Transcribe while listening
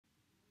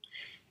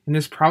In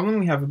this problem,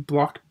 we have a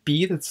block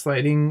B that's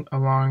sliding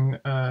along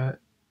a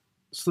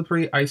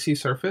slippery, icy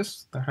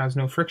surface that has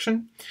no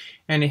friction,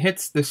 and it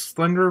hits this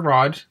slender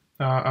rod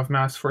of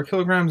mass 4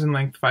 kilograms and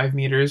length 5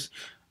 meters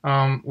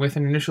with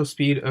an initial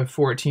speed of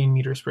 14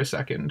 meters per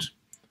second.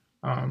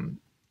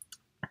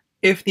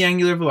 If the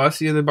angular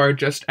velocity of the bar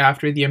just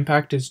after the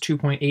impact is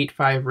 2.85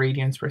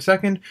 radians per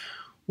second,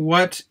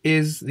 what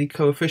is the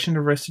coefficient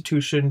of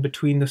restitution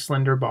between the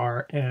slender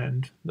bar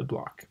and the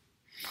block?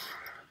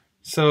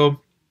 So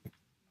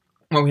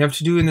what we have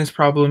to do in this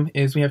problem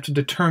is we have to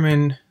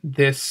determine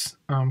this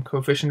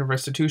coefficient of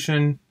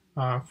restitution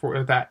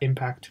for that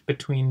impact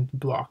between the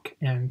block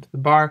and the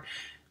bar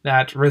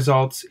that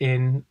results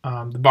in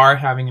the bar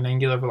having an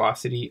angular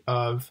velocity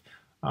of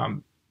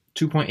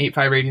 2.85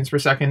 radians per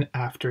second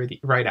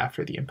right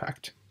after the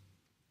impact.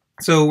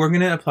 So we're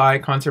going to apply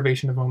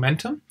conservation of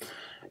momentum,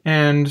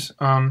 and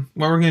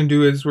what we're going to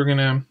do is we're going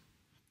to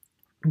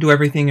do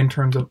everything in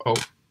terms of O,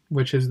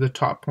 which is the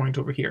top point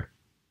over here.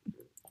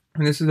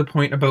 And this is the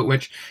point about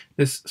which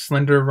this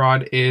slender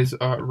rod is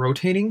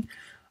rotating,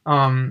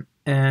 so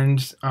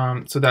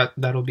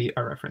that'll be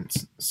our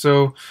reference.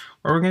 So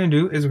what we're going to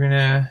do is we're going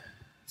to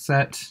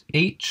set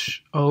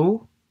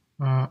HO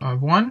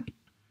of 1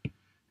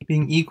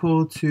 being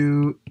equal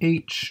to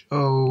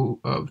HO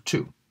of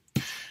 2.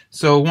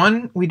 So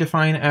 1 we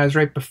define as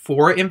right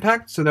before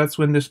impact, so that's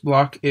when this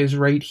block is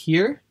right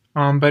here.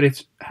 But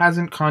it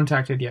hasn't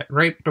contacted yet,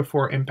 right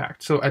before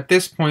impact. So at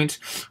this point,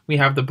 we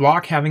have the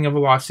block having a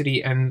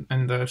velocity and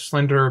the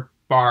slender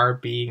bar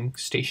being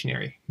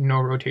stationary.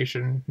 No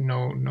rotation,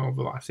 no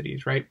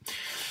velocities, right?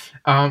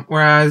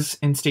 Whereas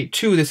in state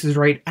 2, this is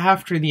right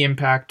after the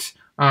impact,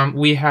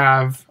 we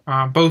have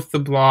both the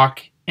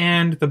block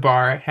and the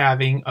bar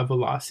having a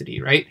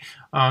velocity, right?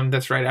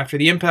 That's right after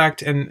the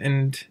impact,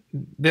 and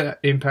the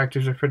impact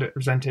is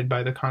represented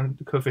by the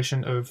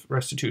coefficient of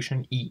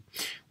restitution E,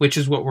 which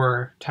is what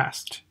we're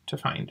tasked to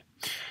find.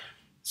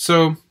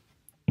 So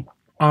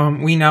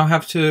we now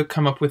have to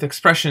come up with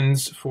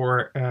expressions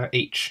for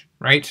H,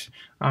 right?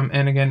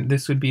 And again,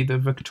 this would be the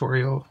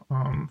vectorial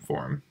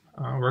form.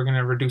 We're going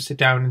to reduce it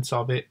down and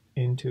solve it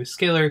into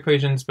scalar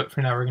equations, but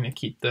for now we're going to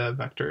keep the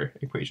vector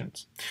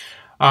equations.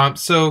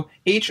 So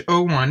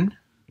HO1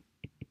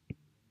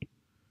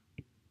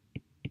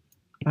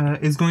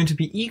 is going to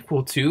be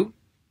equal to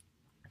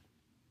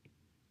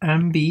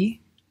MB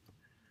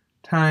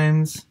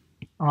times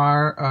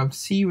R of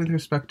C with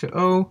respect to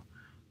O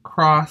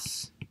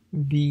cross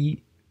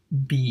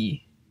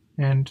VB,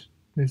 and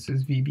this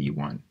is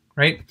VB1,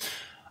 right?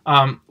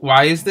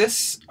 Why is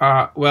this?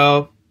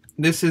 Well,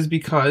 this is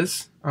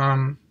because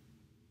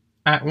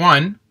at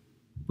 1,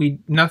 we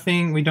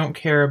don't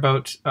care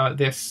about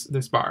this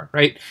bar,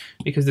 right?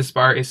 Because this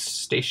bar is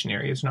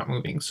stationary, it's not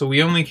moving. So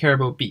we only care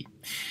about B.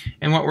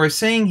 And what we're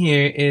saying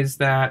here is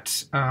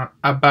that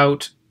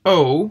about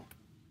O,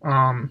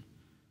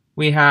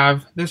 we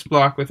have this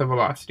block with a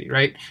velocity,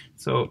 right?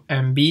 So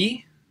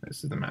MB,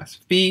 this is the mass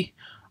of B,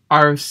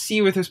 R of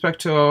C with respect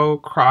to O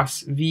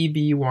cross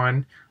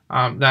VB1,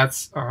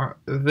 that's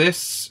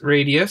this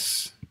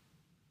radius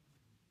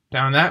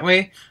down that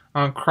way,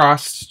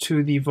 crossed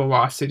to the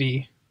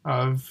velocity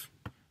of,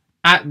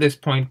 at this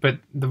point, but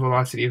the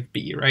velocity of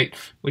B, right?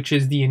 Which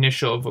is the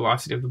initial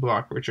velocity of the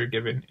block, which are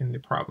given in the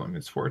problem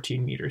is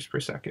 14 meters per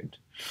second,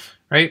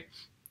 right?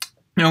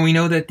 Now we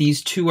know that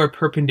these two are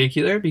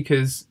perpendicular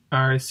because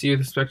our C with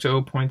respect to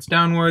O points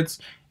downwards,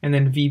 and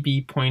then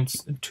VB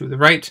points to the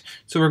right.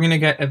 So we're going to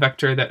get a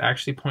vector that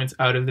actually points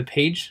out of the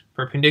page,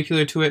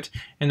 perpendicular to it,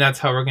 and that's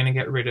how we're going to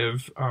get rid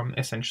of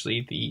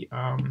essentially the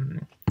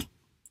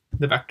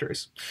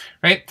vectors,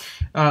 right?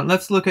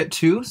 Let's look at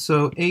 2.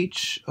 So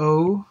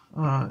HO2,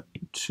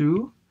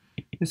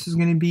 this is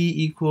going to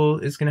be equal,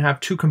 it's going to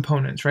have 2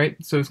 components, right?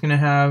 So it's going to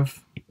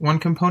have one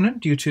component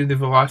due to the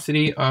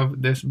velocity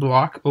of this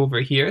block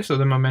over here, so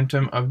the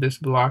momentum of this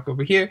block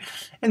over here,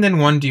 and then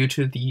one due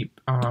to the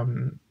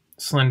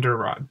slender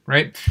rod,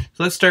 right?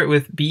 So let's start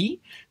with B.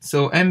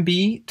 So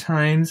MB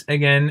times,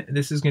 again,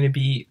 this is going to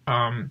be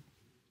R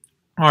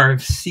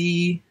of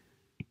C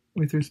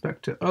with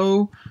respect to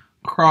O,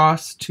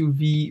 cross to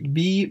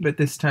VB, but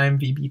this time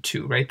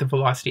VB2, right? The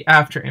velocity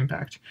after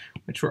impact,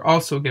 which we're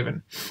also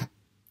given.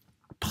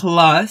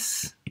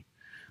 Plus,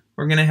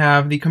 we're going to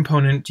have the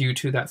component due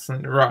to that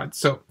slender rod.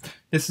 So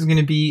this is going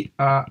to be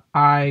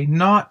I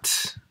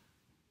naught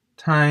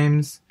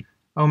times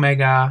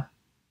omega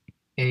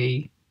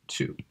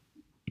A2,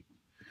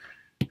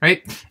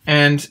 right?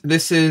 And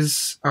this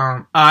is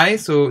I,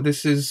 so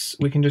this is,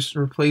 we can just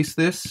replace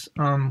this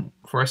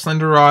for a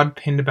slender rod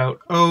pinned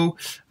about O.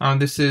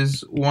 This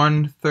is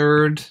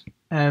 1/3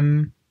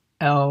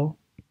 ml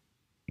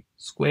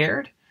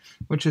squared,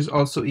 which is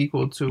also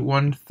equal to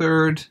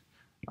 1/3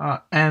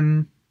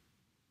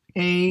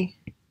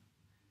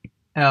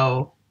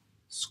 MAL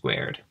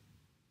squared,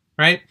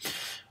 right?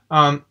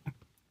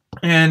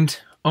 And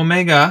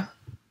omega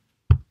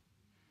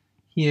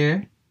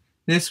here,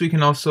 this we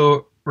can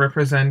also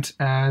represent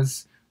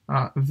as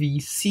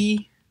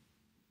VC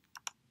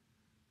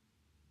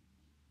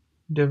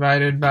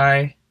divided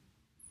by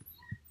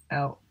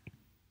L.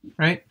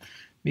 right?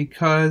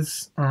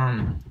 Because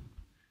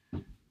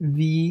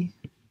V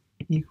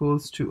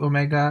equals to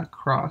omega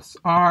cross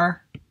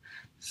R,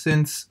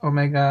 since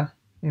omega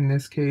in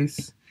this case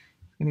is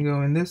going to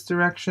go in this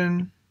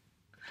direction.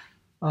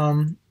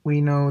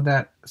 We know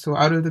that, so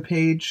out of the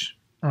page,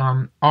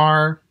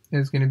 R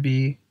is going to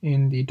be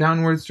in the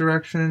downwards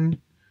direction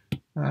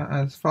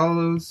as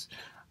follows.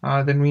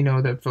 Then we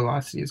know that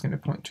velocity is going to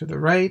point to the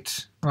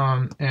right,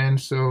 and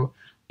so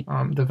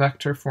the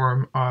vector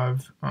form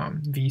of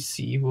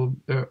VC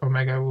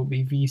omega will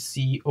be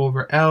VC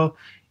over L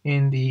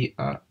in the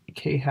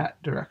k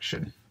hat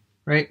direction,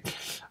 right?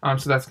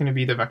 So that's going to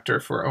be the vector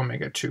for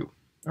omega A2.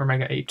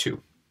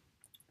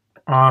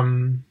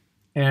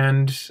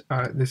 And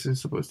this is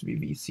supposed to be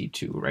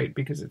VC2, right?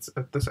 Because it's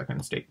at the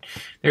second state.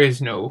 There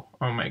is no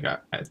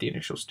omega at the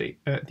initial state,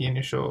 at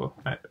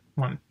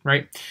 1,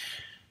 right?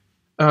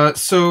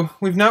 So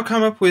we've now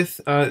come up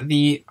with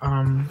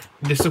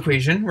this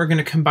equation. We're going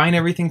to combine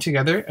everything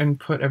together and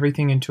put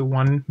everything into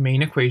one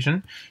main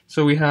equation.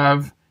 So we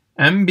have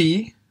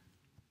MB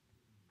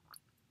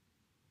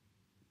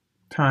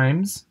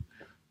times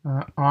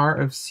R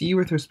of C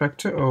with respect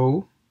to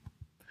O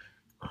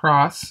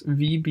cross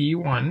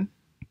VB1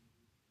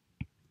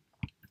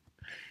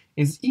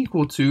 is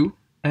equal to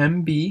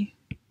MB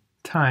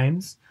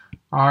times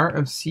R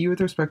of C with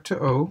respect to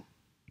O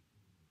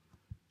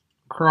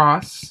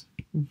cross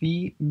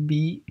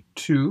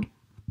VB2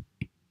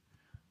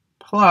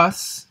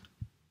 plus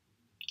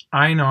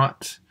I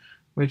naught,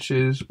 which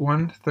is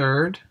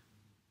 1/3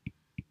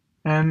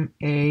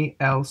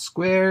 MAL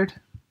squared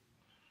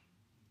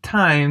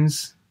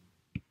times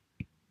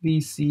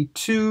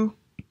VC2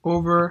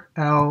 over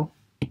L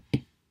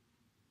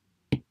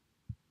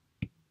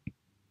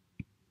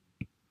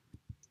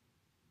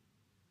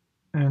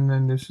and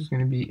then this is going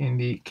to be in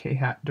the k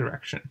hat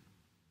direction,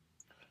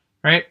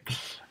 right?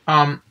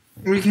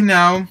 We can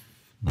now,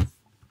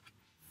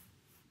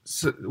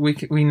 so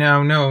we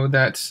now know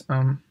that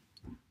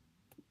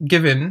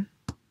given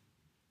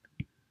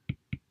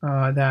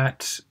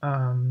that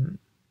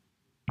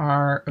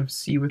R of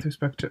C with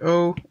respect to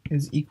O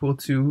is equal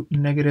to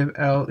negative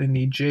L in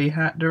the j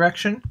hat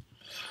direction,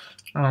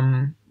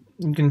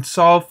 you can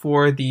solve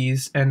for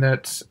these, and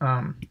that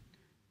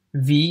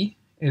V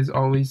is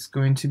always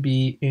going to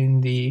be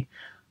in the,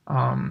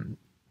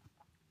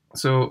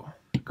 so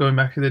going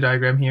back to the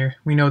diagram here,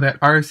 we know that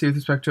R of C with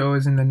respect to O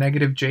is in the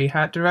negative j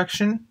hat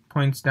direction,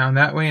 points down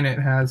that way, and it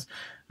has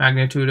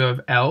magnitude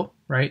of L,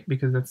 right,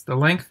 because that's the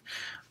length.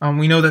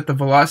 We know that the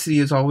velocity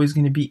is always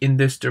going to be in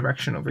this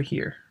direction over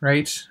here,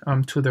 right,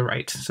 to the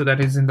right. So that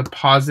is in the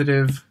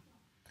positive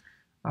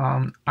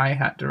I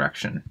hat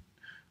direction.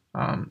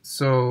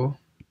 So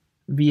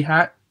V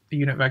hat, the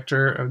unit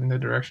vector in the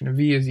direction of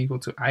V, is equal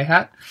to I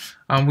hat.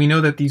 We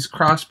know that these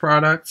cross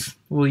products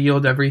will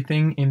yield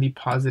everything in the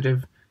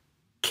positive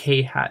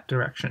k hat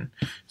direction.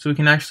 So we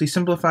can actually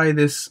simplify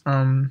this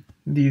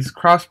these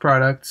cross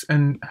products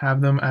and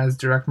have them as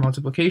direct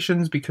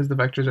multiplications because the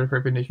vectors are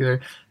perpendicular,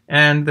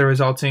 and the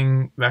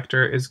resulting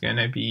vector is going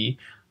to be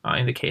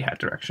in the k hat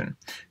direction.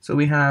 So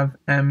we have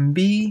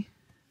MB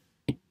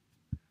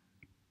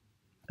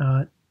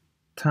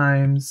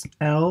times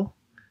L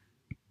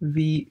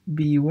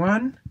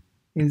VB1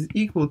 is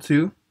equal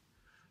to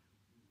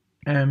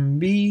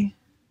MB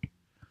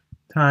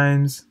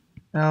times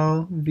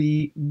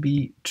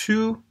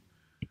LVB2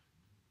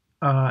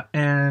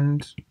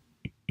 and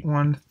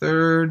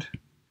 1/3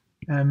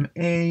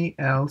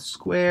 MAL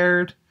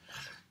squared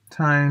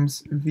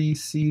times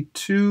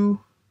VC2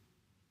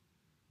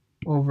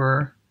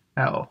 over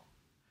L.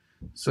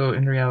 So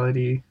in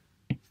reality,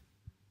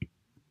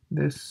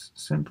 this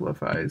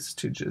simplifies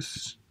to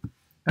just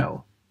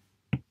L.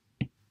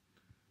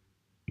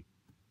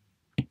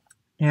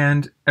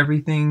 And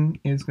everything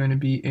is going to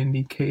be in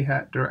the k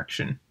hat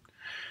direction,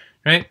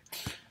 right?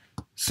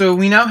 So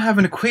we now have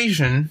an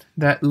equation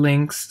that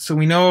links, so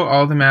we know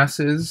all the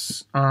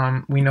masses,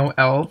 we know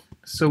L,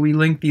 so we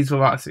link these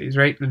velocities,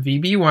 right? The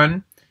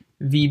VB1,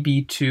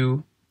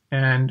 VB2,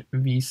 and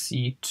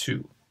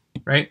VC2,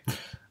 right?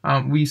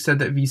 We said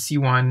that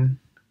VC1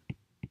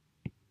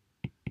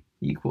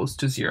 equals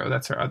to 0,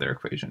 that's our other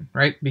equation,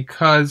 right?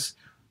 Because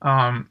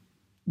the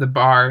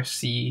bar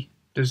C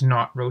does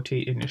not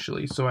rotate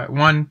initially. So at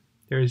 1,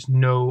 there is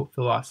no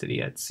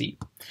velocity at C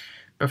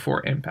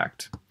before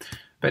impact.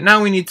 But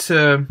now we need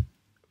to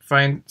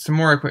find some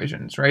more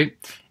equations, right?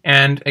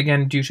 And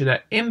again, due to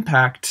that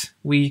impact,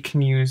 we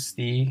can use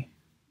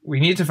we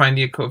need to find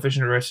the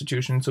coefficient of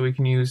restitution, so we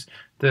can use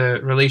the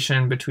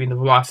relation between the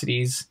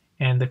velocities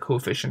and the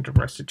coefficient of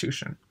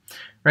restitution,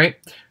 right?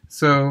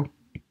 So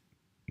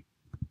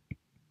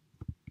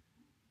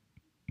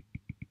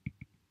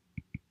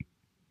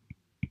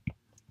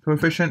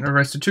coefficient of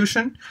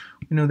restitution,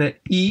 we know that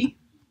E,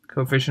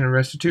 coefficient of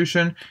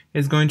restitution,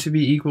 is going to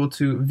be equal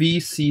to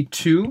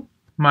VC2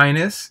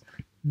 minus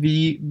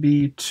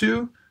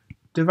VB2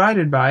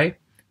 divided by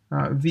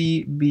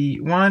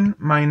VB1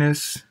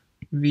 minus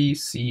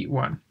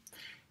VC1.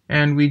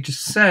 And we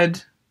just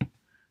said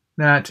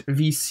that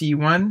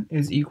VC1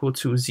 is equal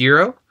to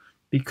 0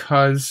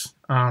 because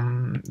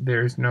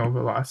there's no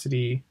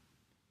velocity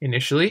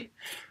initially.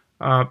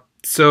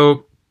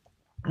 So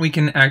we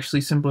can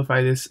actually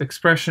simplify this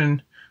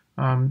expression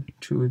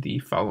to the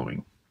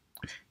following.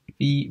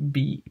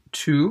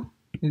 VB2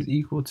 is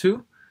equal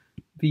to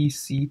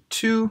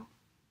VC2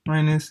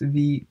 minus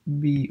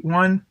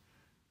VB1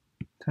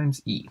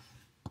 times E.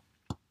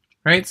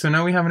 Right, so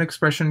now we have an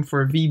expression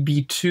for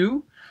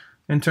VB2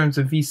 in terms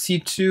of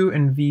VC2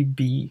 and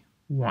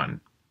VB1.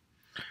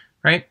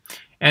 Right,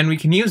 and we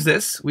can use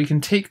this. We can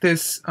take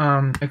this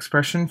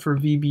expression for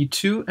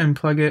VB2 and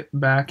plug it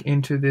back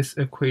into this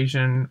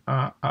equation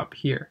up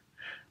here,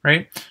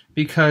 right?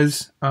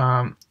 Because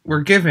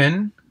we're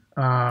given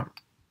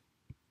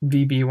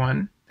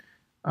VB1.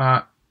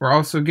 We're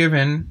also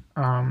given,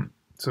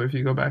 so if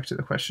you go back to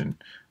the question,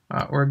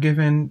 we're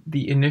given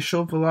the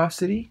initial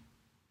velocity,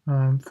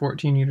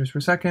 14 meters per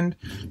second,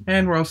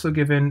 and we're also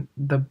given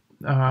the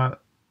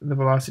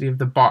velocity of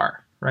the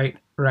bar, right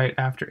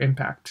after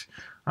impact.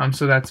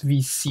 So that's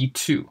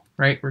VC2,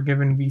 right? We're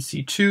given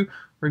VC2,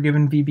 we're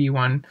given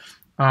VB1.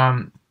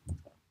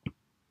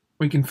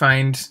 We can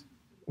find,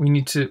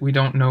 we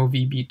don't know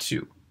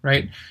VB2,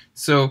 right?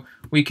 So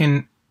we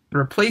can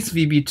replace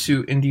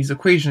VB2 in these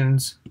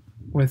equations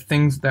with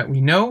things that we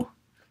know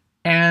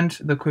and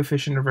the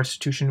coefficient of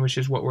restitution, which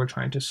is what we're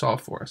trying to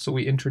solve for. So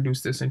we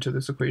introduce this into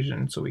this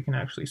equation so we can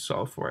actually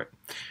solve for it,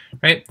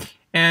 right?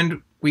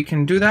 And we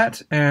can do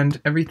that, and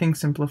everything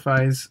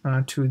simplifies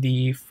to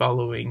the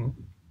following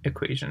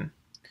equation.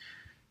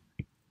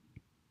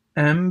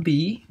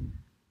 MB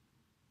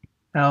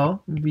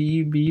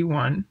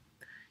LVB1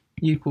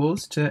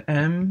 equals to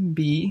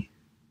MB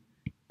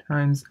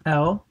times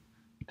L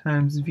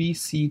times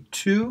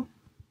VC2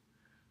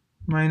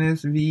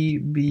 minus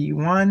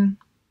VB1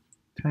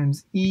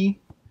 times E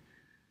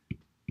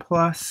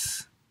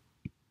plus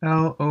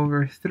L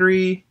over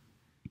 3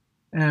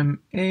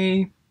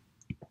 MA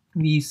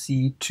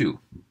VC2.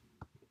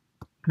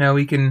 Now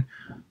we can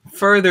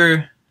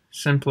further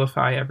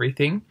simplify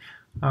everything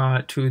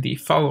to the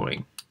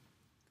following.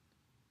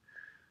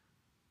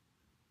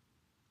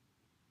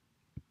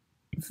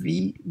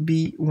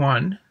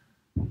 VB1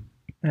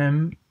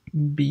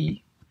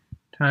 MB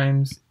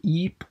times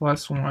E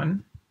plus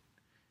 1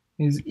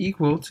 is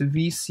equal to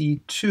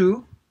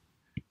VC2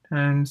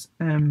 times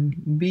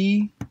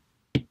MB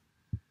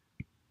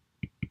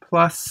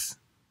plus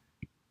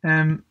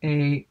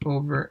MA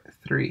over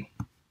 3.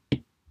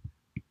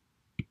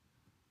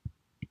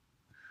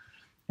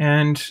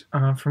 And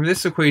from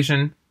this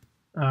equation,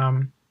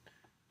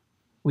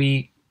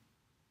 we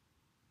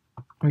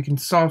can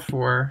solve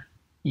for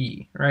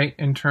E, right,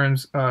 in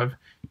terms of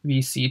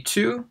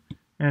VC2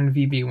 and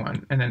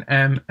VB1, and then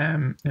M,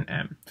 and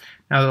M.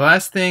 Now the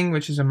last thing,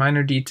 which is a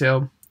minor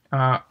detail,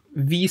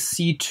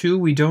 VC2,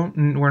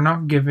 we're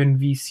not given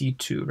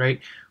VC2, right?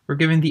 We're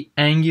given the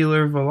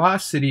angular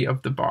velocity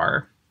of the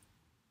bar.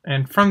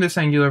 And from this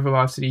angular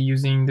velocity,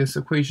 using this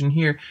equation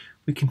here,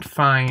 we can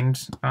find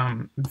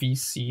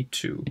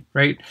VC2,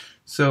 right?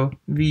 So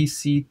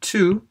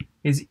VC2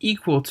 is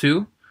equal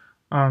to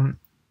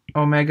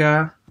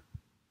omega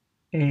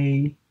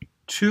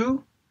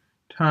A2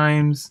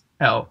 times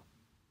L,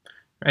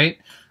 right?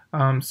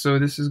 So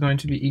this is going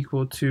to be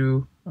equal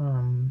to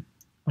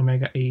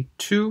omega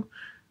A2,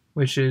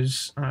 which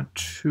is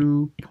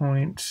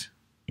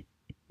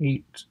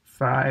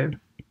 2.85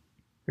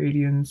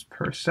 radians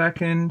per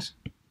second,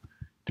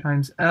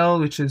 times L,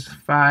 which is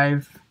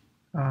 5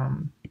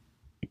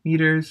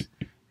 meters,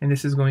 and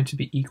this is going to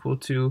be equal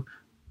to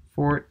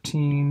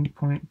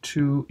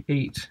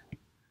 14.28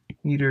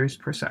 meters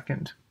per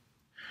second.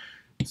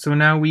 So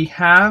now we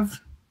have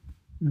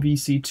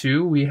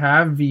VC2, we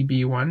have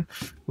VB1,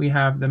 we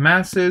have the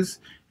masses,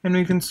 and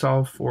we can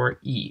solve for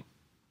E.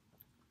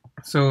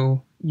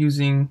 So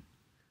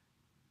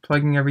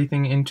plugging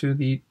everything into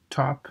the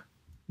top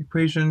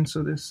equation,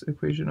 so this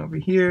equation over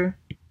here,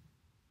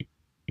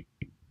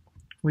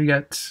 we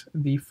get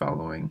the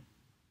following.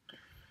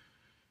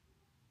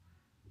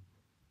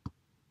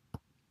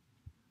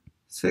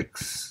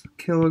 6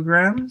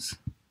 kilograms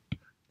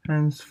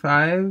times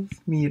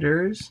 5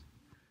 meters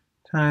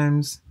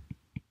times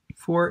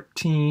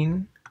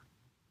 14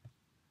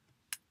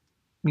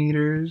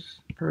 meters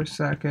per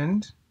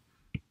second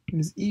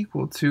is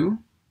equal to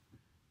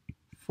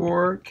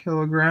 4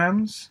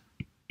 kilograms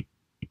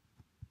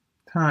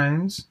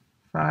times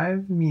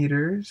 5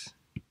 meters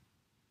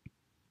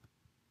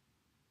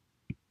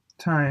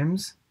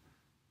times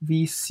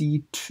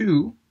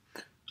VC2,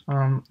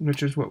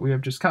 which is what we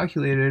have just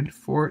calculated,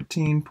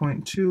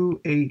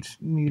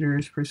 14.28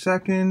 meters per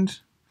second,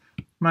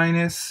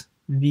 minus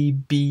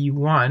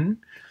VB1,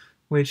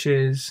 which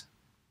is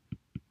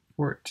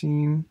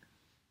 14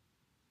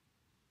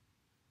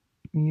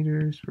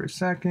 meters per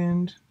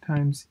second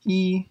times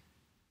E,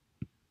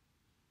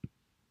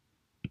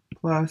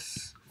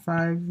 plus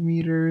 5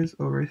 meters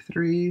over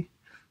 3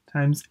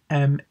 times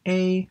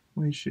MA,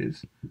 which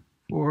is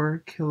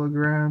 4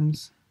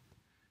 kilograms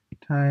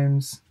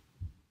times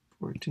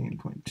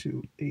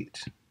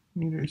 14.28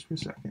 meters per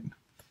second.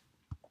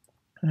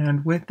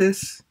 And with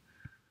this,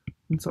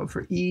 And so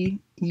for E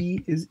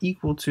is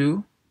equal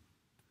to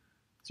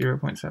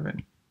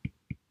 0.7.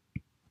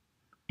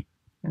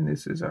 And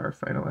this is our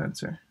final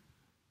answer.